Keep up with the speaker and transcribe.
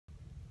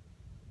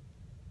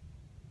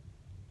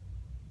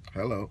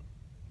Hello,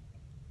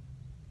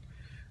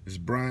 it's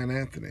Brian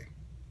Anthony.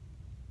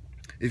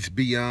 It's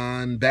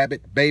Beyond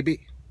Babbitt,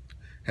 baby.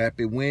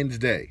 Happy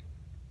Wednesday.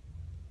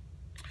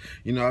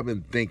 I've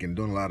been thinking,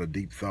 doing a lot of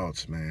deep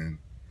thoughts, man.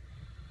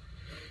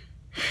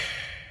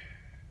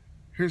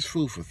 Here's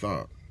food for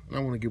thought. I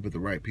want to get with the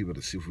right people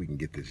to see if we can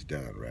get this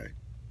done, right?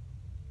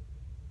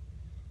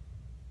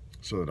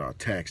 So that our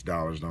tax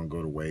dollars don't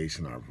go to waste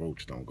and our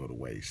votes don't go to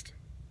waste.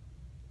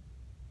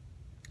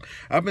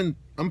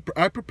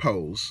 I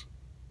propose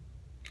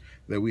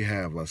that we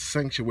have a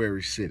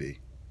sanctuary city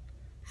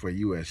for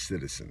U.S.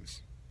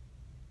 citizens.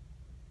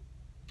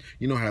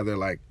 You know how there are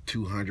like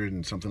 200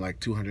 and something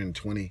like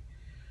 220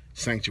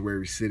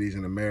 sanctuary cities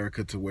in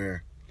America, to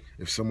where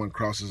if someone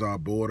crosses our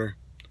border,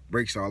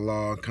 breaks our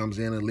law, comes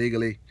in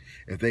illegally,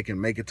 if they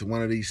can make it to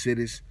one of these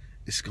cities,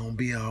 it's going to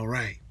be all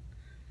right.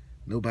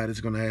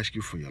 Nobody's going to ask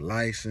you for your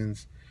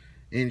license,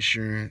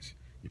 insurance,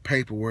 your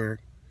paperwork,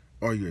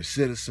 are you a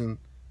citizen,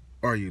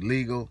 are you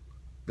legal?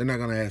 They're not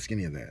going to ask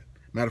any of that.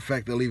 Matter of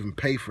fact, they'll even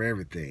pay for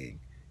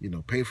everything.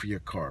 Pay for your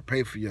car,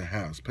 pay for your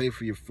house, pay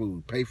for your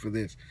food, pay for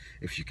this,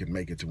 if you can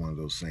make it to one of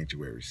those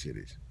sanctuary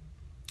cities.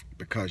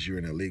 Because you're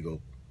an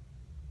illegal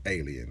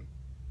alien,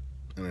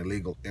 an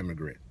illegal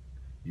immigrant.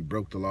 You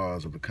broke the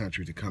laws of the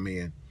country to come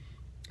in,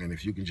 and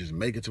if you can just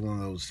make it to one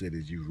of those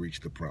cities, you've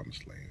reached the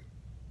promised land.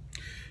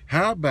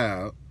 How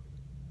about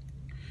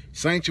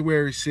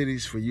sanctuary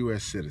cities for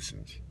U.S.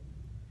 citizens?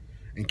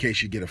 In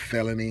case you get a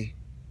felony,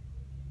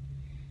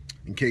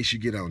 in case you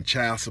get on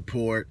child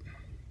support,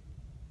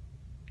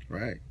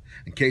 right?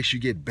 In case you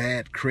get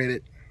bad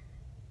credit.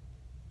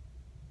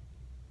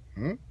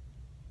 Think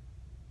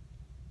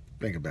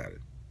about it.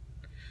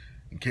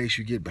 In case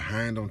you get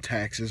behind on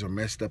taxes or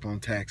messed up on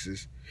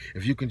taxes,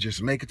 if you can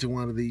just make it to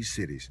one of these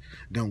cities,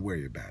 don't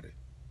worry about it.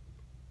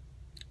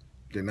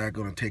 They're not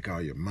going to take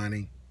all your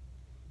money.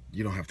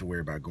 You don't have to worry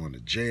about going to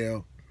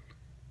jail.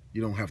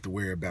 You don't have to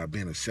worry about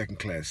being a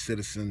second-class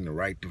citizen, the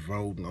right to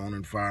vote, and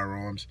owning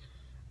firearms.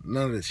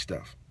 None of this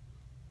stuff.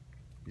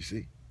 You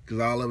see?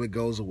 Because all of it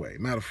goes away.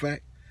 Matter of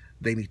fact,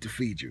 they need to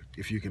feed you.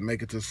 If you can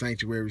make it to a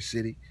sanctuary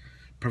city,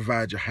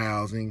 provide your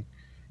housing,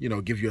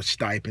 give you a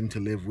stipend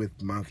to live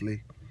with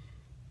monthly,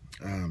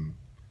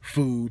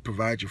 food,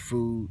 provide your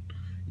food,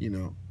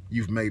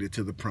 you've made it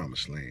to the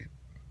promised land.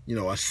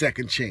 A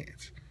second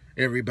chance.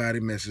 Everybody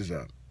messes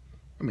up.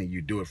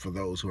 You do it for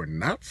those who are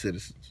not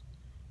citizens.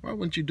 Why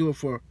wouldn't you do it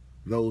for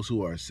those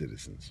who are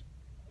citizens?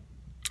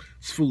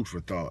 It's food for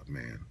thought,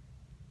 man.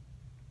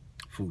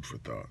 Food for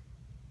thought.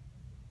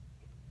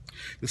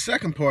 The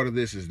second part of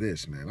this is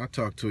this, man. I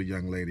talked to a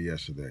young lady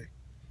yesterday.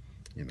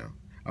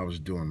 I was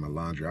doing my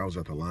laundry. I was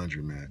at the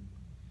laundromat,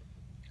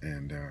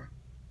 and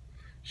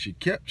she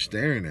kept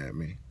staring at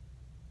me.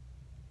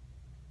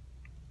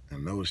 I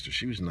noticed her.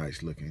 She was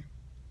nice looking.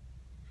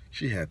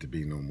 She had to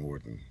be no more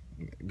than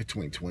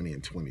between 20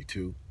 and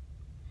 22.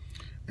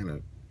 And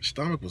her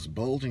stomach was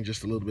bulging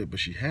just a little bit, but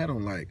she had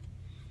on like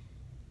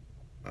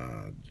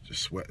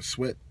just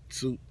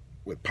sweatsuit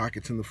with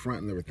pockets in the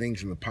front, and there were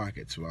things in the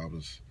pockets. So I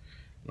was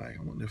like,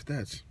 I wonder if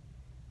that's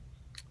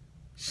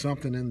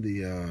something in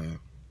the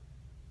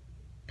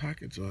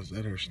pockets, or is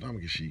that her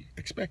stomach? Is she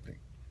expecting?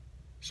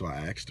 So I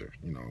asked her,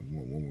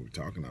 when we were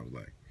talking, I was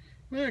like,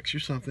 "May I ask you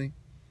something?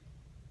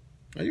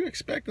 Are you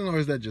expecting, or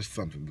is that just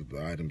something,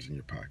 the items in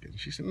your pocket?" And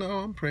she said, "No,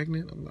 I'm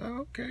pregnant." I'm like,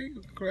 "Okay,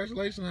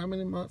 congratulations. How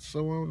many months?"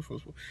 So on and so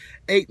forth.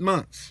 8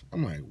 months.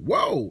 I'm like,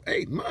 whoa,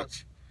 8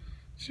 months?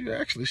 She's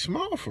actually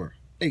small for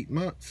 8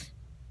 months.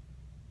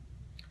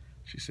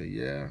 She said,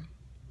 yeah.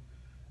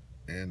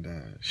 And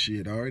she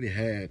had already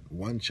had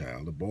one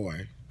child, a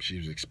boy. She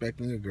was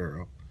expecting a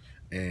girl,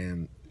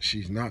 and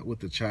she's not with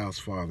the child's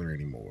father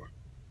anymore.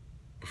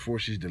 Before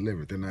she's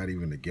delivered, they're not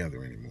even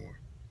together anymore.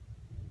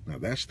 Now,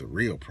 that's the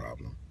real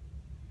problem.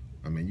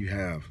 You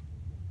have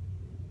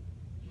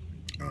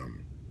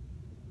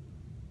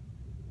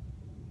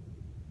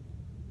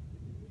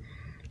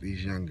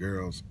these young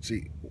girls.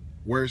 See,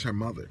 where's her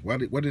mother? Why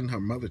didn't her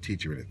mother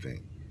teach her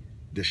anything?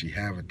 Did she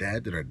have a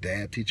dad? Did her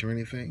dad teach her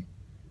anything?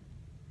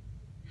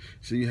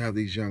 So you have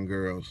these young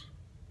girls,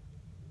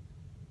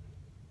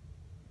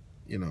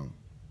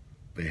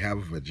 they have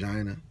a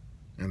vagina,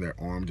 and they're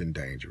armed and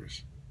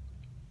dangerous.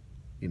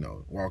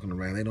 Walking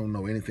around, they don't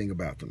know anything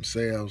about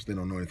themselves. They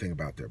don't know anything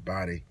about their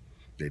body.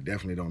 They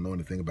definitely don't know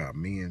anything about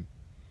men.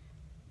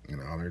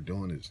 All they're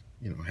doing is,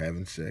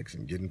 having sex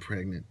and getting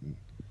pregnant. And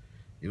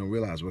you don't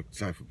realize what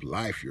type of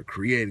life you're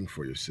creating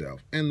for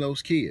yourself and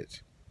those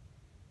kids.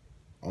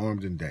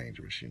 Armed and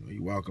dangerous.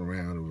 You walking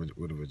around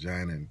with a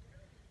vagina and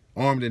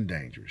armed and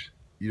dangerous.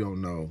 You don't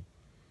know.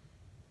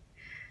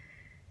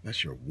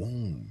 That's your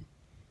womb.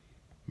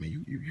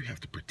 You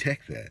have to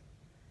protect that.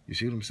 You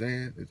see what I'm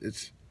saying?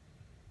 It's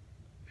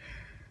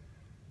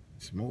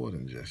more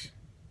than just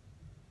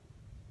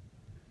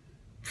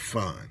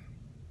fun.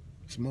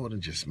 It's more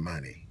than just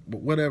money.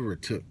 But whatever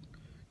it took,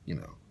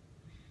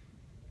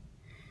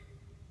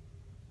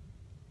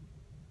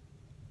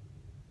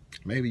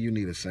 Maybe you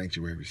need a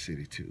sanctuary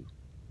city too.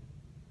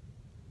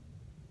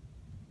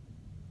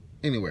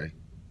 Anyway,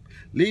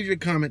 leave your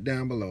comment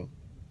down below.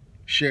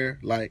 share,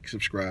 like,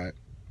 subscribe.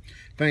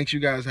 Thanks, you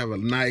guys. Have a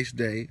nice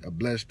day, a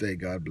blessed day.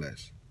 God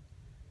bless.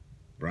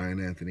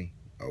 Brian Anthony,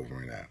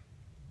 over and out.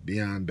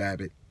 Beyond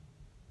Babbitt.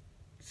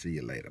 See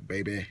you later,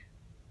 baby.